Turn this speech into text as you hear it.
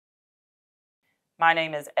My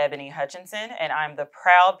name is Ebony Hutchinson, and I'm the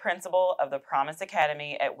proud principal of the Promise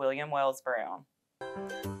Academy at William Wells Brown.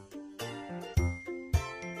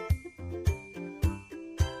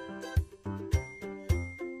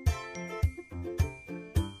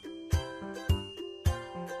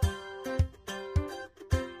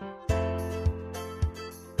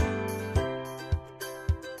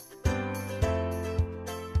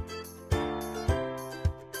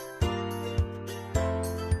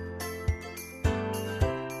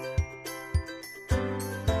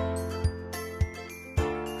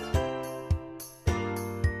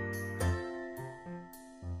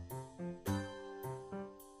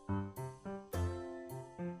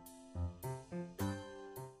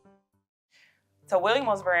 So William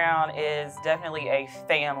Wells Brown is definitely a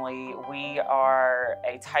family. We are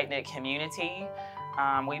a tight-knit community.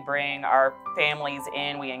 We bring our families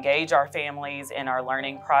in, we engage our families in our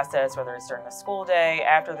learning process, whether it's during the school day,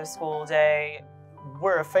 after the school day.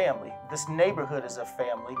 We're a family. This neighborhood is a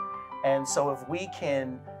family. And so if we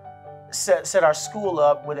can set our school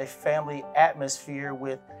up with a family atmosphere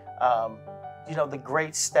with, the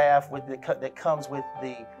great staff that comes with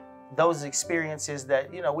those experiences that,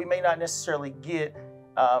 we may not necessarily get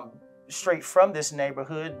straight from this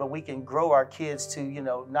neighborhood, but we can grow our kids to,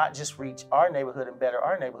 not just reach our neighborhood and better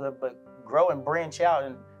our neighborhood, but grow and branch out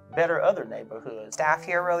and better other neighborhoods. Staff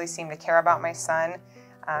here really seem to care about my son.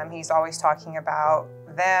 He's always talking about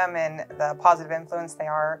them and the positive influence they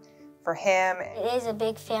are for him. It is a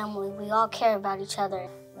big family. We all care about each other.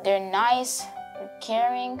 They're nice, they're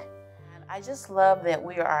caring. I just love that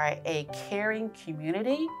we are a caring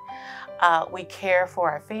community. We care for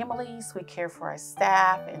our families, we care for our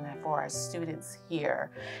staff, and for our students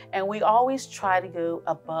here. And we always try to go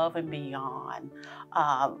above and beyond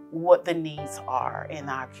what the needs are in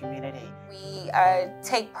our community. We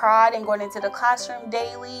take pride in going into the classroom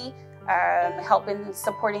daily, helping,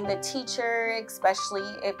 supporting the teacher, especially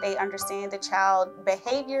if they understand the child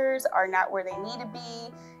behaviors are not where they need to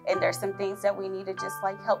be. And there's some things that we need to just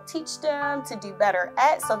help teach them to do better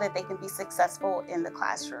at so that they can be successful in the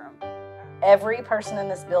classroom. Every person in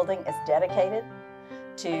this building is dedicated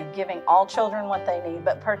to giving all children what they need,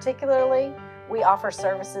 but particularly we offer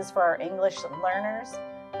services for our English learners,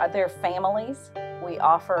 their families. We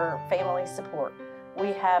offer family support. We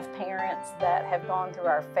have parents that have gone through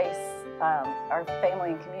our Family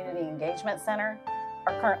and Community Engagement Center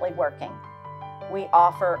are currently working. We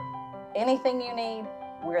offer anything you need,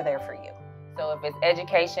 we're there for you. So if it's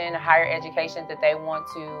education, higher education that they want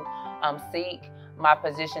to seek, my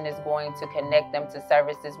position is going to connect them to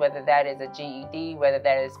services, whether that is a GED, whether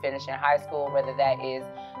that is finishing high school, whether that is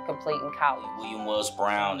completing college. William Wells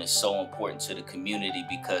Brown is so important to the community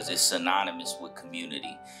because it's synonymous with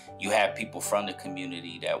community. You have people from the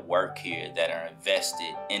community that work here that are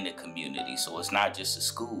invested in the community. So it's not just a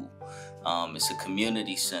school. It's a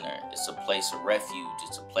community center. It's a place of refuge.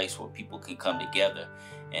 It's a place where people can come together.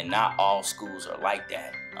 And not all schools are like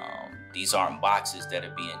that. These aren't boxes that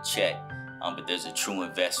are being checked, but there's a true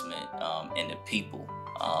investment in the people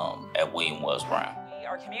at William Wells Brown.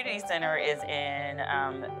 Our community center is in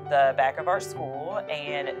the back of our school,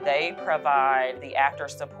 and they provide the after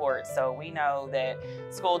support. So we know that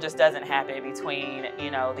school just doesn't happen between,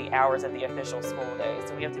 the hours of the official school day.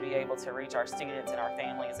 So we have to be able to reach our students and our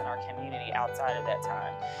families and our community outside of that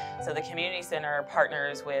time. So the community center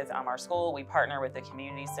partners with our school. We partner with the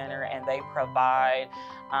community center, and they provide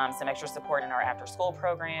some extra support in our after school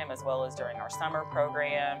program as well as during our summer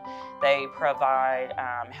program. They provide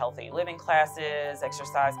healthy living classes,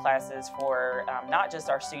 exercise classes for not just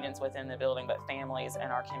our students within the building, but families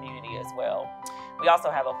and our community as well. We also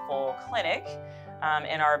have a full clinic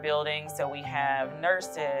in our building, so we have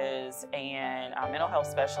nurses and mental health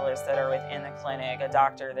specialists that are within the clinic, a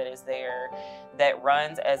doctor that is there that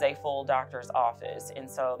runs as a full doctor's office. And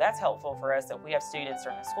so that's helpful for us. If we have students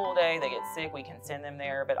during the school day, they get sick, we can send them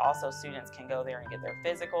there, but also students can go there and get their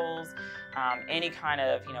physicals, any kind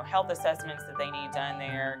of health assessments that they need done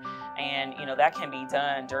there. And that can be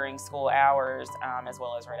done during school hours as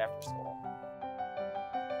well as right after school.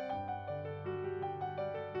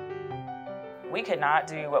 We could not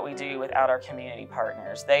do what we do without our community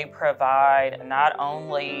partners. They provide not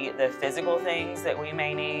only the physical things that we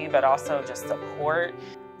may need, but also just support.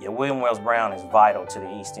 Yeah, William Wells Brown is vital to the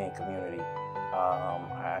East End community.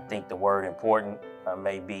 I think the word important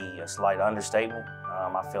may be a slight understatement.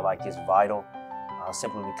 I feel like it's vital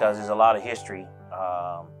simply because there's a lot of history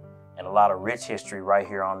and a lot of rich history right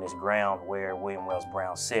here on this ground where William Wells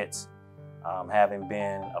Brown sits, having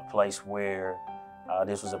been a place where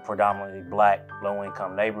this was a predominantly black,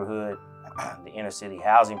 low-income neighborhood. The inner city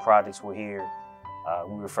housing projects were here.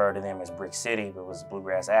 We refer to them as Brick City, but it was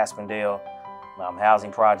Bluegrass Aspendale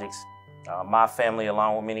housing projects. My family,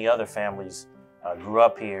 along with many other families, grew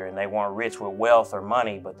up here, and they weren't rich with wealth or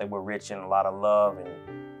money, but they were rich in a lot of love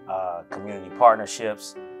and community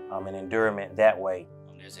partnerships and endurance that way.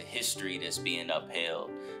 There's a history that's being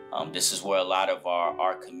upheld. This is where a lot of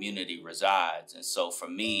our community resides. And so for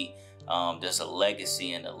me, there's a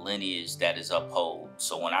legacy and a lineage that is upheld.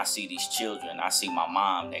 So when I see these children, I see my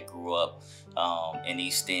mom that grew up in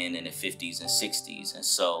East End in the 50s and 60s. And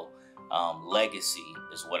so legacy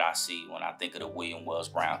is what I see when I think of the William Wells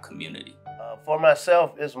Brown community. For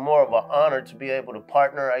myself, it's more of an honor to be able to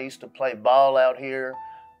partner. I used to play ball out here,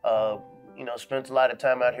 you know, spent a lot of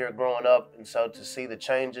time out here growing up. And so to see the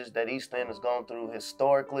changes that East End has gone through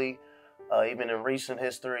historically, even in recent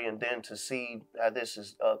history, and then to see how this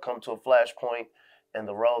has come to a flashpoint and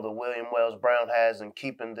the role that William Wells Brown has in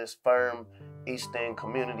keeping this firm East End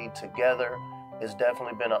community together, it's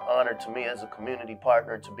definitely been an honor to me as a community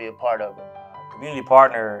partner to be a part of it. Community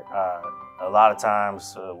partner, a lot of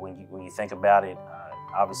times when you think about it,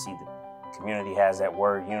 obviously the community has that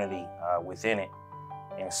word unity within it.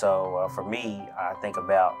 And so for me, I think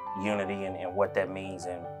about unity and what that means,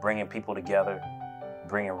 and bringing people together,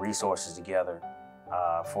 bringing resources together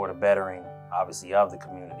for the bettering, obviously, of the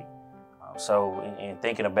community. So in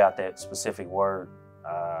thinking about that specific word,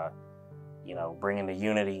 you know, bringing the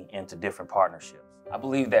unity into different partnerships. I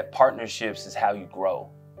believe that partnerships is how you grow,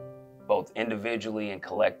 both individually and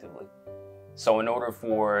collectively. So in order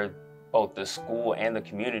for both the school and the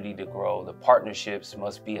community to grow, the partnerships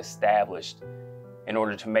must be established in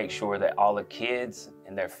order to make sure that all the kids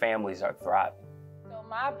and their families are thriving. So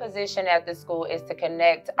my position at the school is to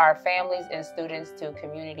connect our families and students to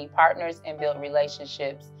community partners and build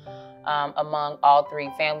relationships among all three: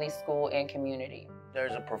 family, school, and community.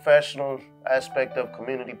 There's a professional aspect of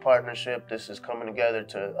community partnership. This is coming together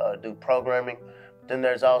to do programming. But then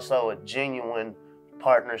there's also a genuine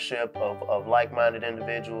partnership of like-minded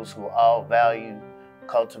individuals who all value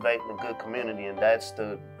cultivating a good community, and that's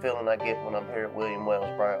the feeling I get when I'm here at William Wells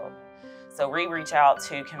Brown. So we reach out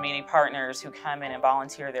to community partners who come in and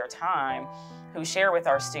volunteer their time, who share with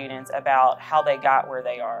our students about how they got where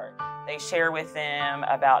they are. They share with them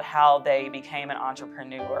about how they became an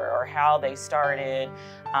entrepreneur or how they started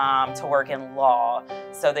to work in law.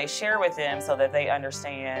 So they share with them so that they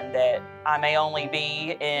understand that I may only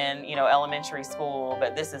be in, you know, elementary school,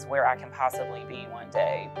 but this is where I can possibly be one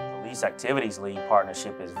day. Police Activities League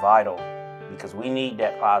partnership is vital because we need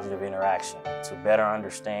that positive interaction to better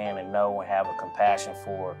understand and know and have a compassion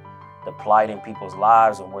for the plight in people's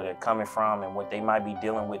lives and where they're coming from and what they might be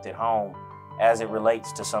dealing with at home as it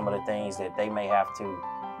relates to some of the things that they may have to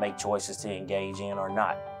make choices to engage in or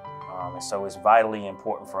not. And so it's vitally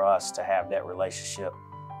important for us to have that relationship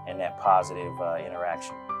and that positive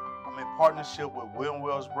interaction. I'm in partnership with William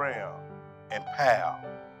Wells Brown and PAL.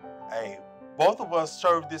 Hey, both of us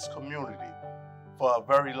served this community for a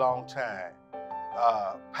very long time.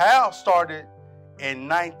 PAL started in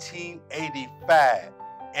 1985,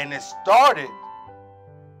 and it started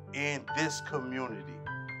in this community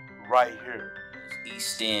right here.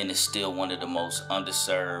 East End is still one of the most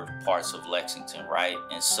underserved parts of Lexington, right?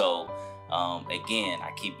 And so, again,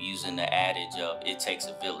 I keep using the adage of it takes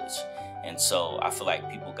a village. And so I feel like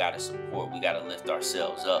people gotta support, we gotta lift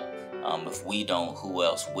ourselves up. If we don't, who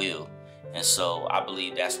else will? And so I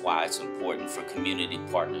believe that's why it's important for community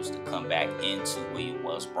partners to come back into William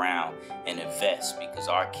Wells Brown and invest, because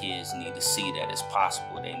our kids need to see that it's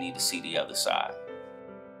possible. They need to see the other side.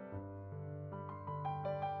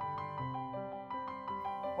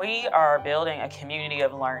 We are building a community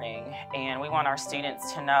of learning, and we want our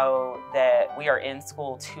students to know that we are in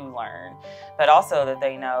school to learn, but also that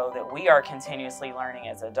they know that we are continuously learning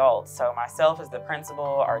as adults. So myself as the principal,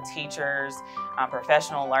 our teachers,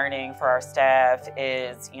 professional learning for our staff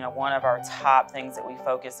is, you know, one of our top things that we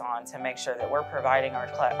focus on to make sure that we're providing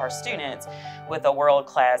our students with a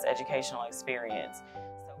world-class educational experience.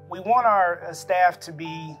 We want our staff to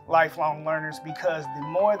be lifelong learners, because the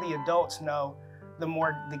more the adults know, the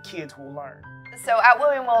more the kids will learn. So at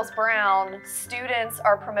William Wells Brown, students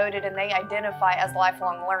are promoted and they identify as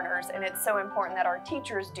lifelong learners, and it's so important that our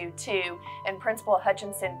teachers do too. And Principal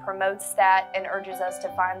Hutchinson promotes that and urges us to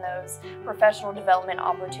find those professional development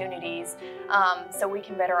opportunities so we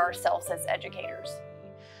can better ourselves as educators.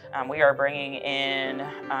 We are bringing in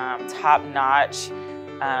top-notch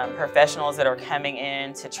professionals that are coming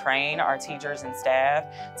in to train our teachers and staff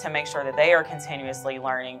to make sure that they are continuously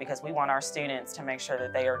learning, because we want our students to make sure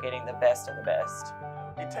that they are getting the best of the best.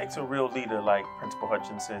 It takes a real leader like Principal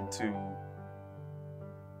Hutchinson to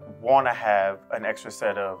want to have an extra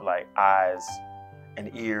set of eyes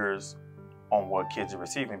and ears on what kids are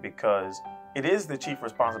receiving, because it is the chief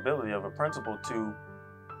responsibility of a principal to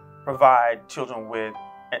provide children with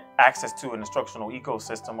access to an instructional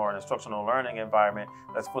ecosystem or an instructional learning environment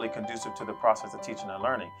that's fully conducive to the process of teaching and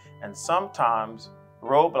learning. And sometimes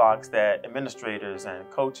roadblocks that administrators and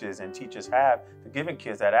coaches and teachers have to giving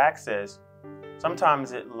kids that access,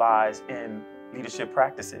 sometimes it lies in leadership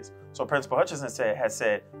practices. So Principal Hutchinson has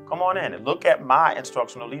said, come on in and look at my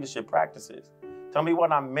instructional leadership practices. Tell me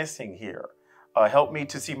what I'm missing here. Help me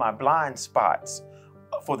to see my blind spots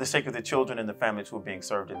for the sake of the children and the families who are being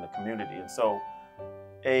served in the community. And so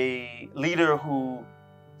a leader who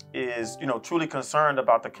is, truly concerned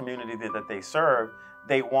about the community that they serve,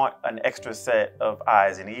 they want an extra set of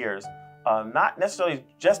eyes and ears, not necessarily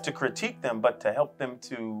just to critique them, but to help them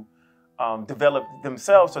to develop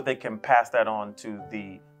themselves so they can pass that on to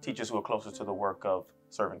the teachers who are closer to the work of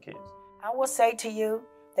serving kids. I will say to you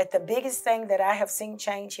that the biggest thing that I have seen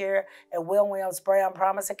change here at William Wells Brown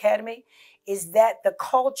Promise Academy is that the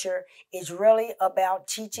culture is really about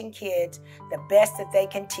teaching kids the best that they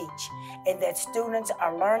can teach, and that students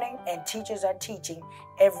are learning and teachers are teaching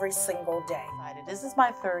every single day. This is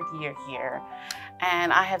my 3rd year here,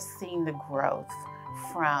 and I have seen the growth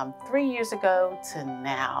from 3 years ago to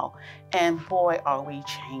now, and boy, are we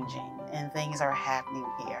changing and things are happening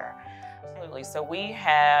here. Absolutely. So we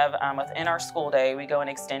have, within our school day, we go an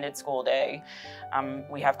extended school day.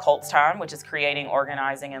 We have Colts Time, which is creating,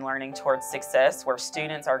 organizing, and learning towards success, where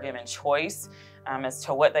students are given choice as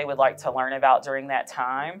to what they would like to learn about during that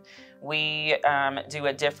time. We do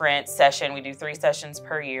a different session. We do 3 sessions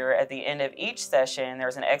per year. At the end of each session,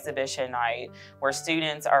 there's an exhibition night where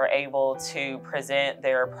students are able to present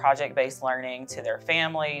their project-based learning to their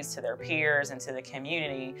families, to their peers, and to the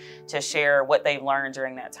community to share what they've learned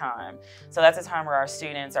during that time. So that's a time where our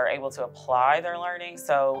students are able to apply their learning.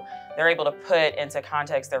 So they're able to put into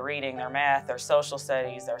context their reading, their math, their social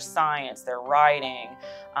studies, their science, their writing,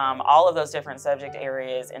 all of those different subject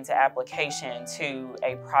areas into application to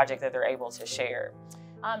a project that they're able to share.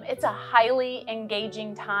 It's a highly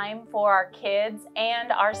engaging time for our kids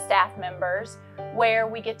and our staff members, where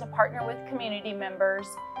we get to partner with community members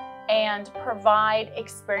and provide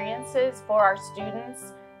experiences for our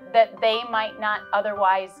students that they might not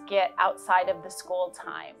otherwise get outside of the school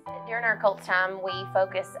time. During our Colts Time, we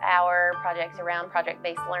focus our projects around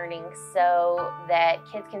project-based learning so that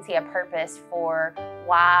kids can see a purpose for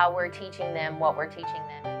why we're teaching them what we're teaching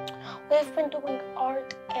them. We've been doing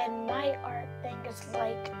art, and my art thing is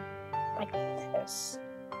like this.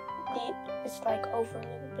 It's like over a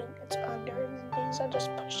little bit, it's under, and then these are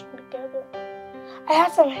just pushing together. I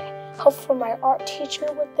had some help from my art teacher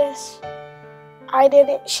with this. I did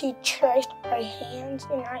it, she traced my hands,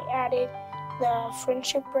 and I added the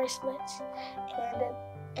friendship bracelets,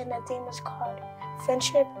 and the theme is called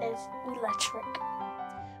Friendship is Electric.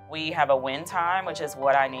 We have a win time, which is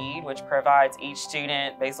what I need, which provides each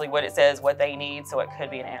student basically what it says, what they need. So it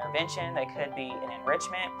could be an intervention, they could be an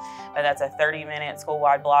enrichment, but that's a 30-minute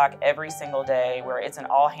school-wide block every single day where it's an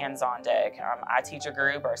all hands on deck. I teach a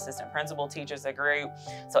group, our assistant principal teaches a group.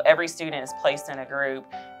 So every student is placed in a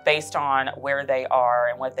group based on where they are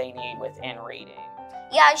and what they need within reading.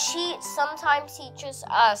 Yeah, she sometimes teaches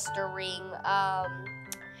us during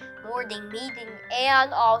morning meeting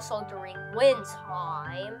and also during win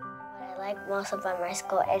time. What I like most about my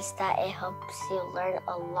school is that it helps you learn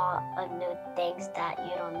a lot of new things that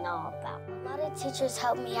you don't know about. A lot of teachers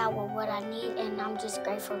help me out with what I need, and I'm just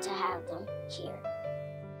grateful to have them here.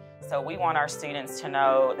 So we want our students to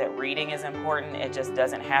know that reading is important. It just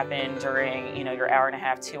doesn't happen during, your hour and a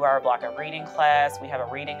half, 2-hour block of reading class. We have a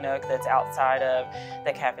reading nook that's outside of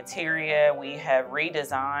the cafeteria. We have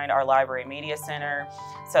redesigned our library media center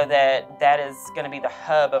so that is going to be the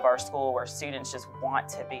hub of our school where students just want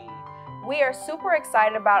to be. We are super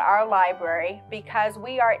excited about our library because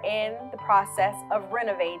we are in the process of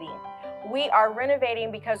renovating. We are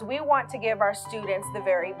renovating because we want to give our students the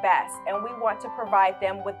very best, and we want to provide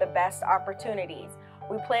them with the best opportunities.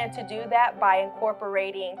 We plan to do that by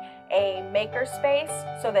incorporating a maker space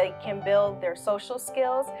so they can build their social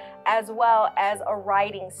skills, as well as a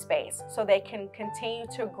writing space so they can continue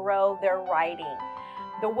to grow their writing.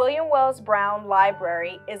 The William Wells Brown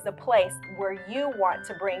Library is the place where you want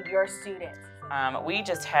to bring your students. We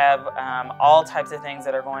just have all types of things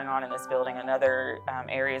that are going on in this building. Another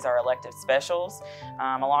area is our elective specials.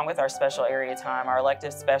 Along with our special area time, our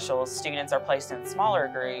elective specials, students are placed in smaller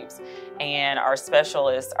groups, and our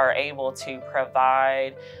specialists are able to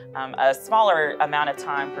provide a smaller amount of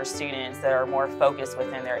time for students that are more focused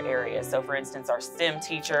within their area. So for instance, our STEM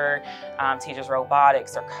teacher teaches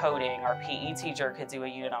robotics or coding. Our PE teacher could do a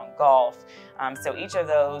unit on golf. So each of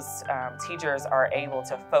those teachers are able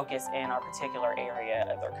to focus in our particular area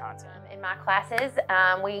of their content. In my classes,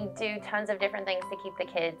 we do tons of different things to keep the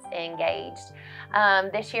kids engaged.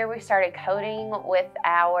 This year we started coding with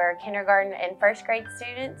our kindergarten and first grade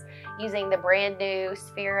students using the brand new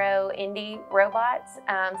Sphero Indy robots.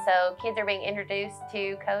 So kids are being introduced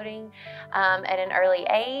to coding at an early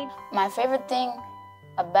age. My favorite thing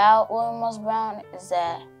about William Wells Brown is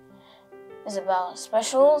that it's about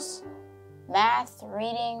specials, math,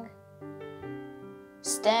 reading,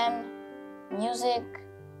 STEM, music,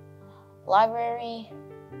 library,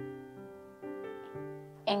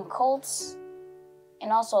 and cults,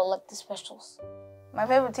 and also elective specials. My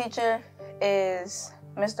favorite teacher is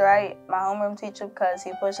Mr. Wright, my homeroom teacher, because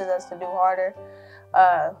he pushes us to do harder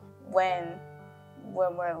when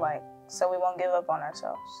we're so we won't give up on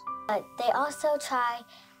ourselves. But they also try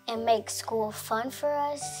and make school fun for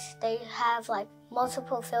us. They have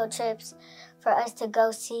multiple field trips for us to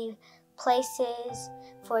go see places.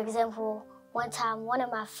 For example, one time, one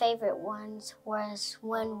of my favorite ones was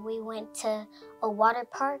when we went to a water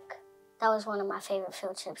park. That was one of my favorite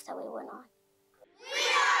field trips that we went on.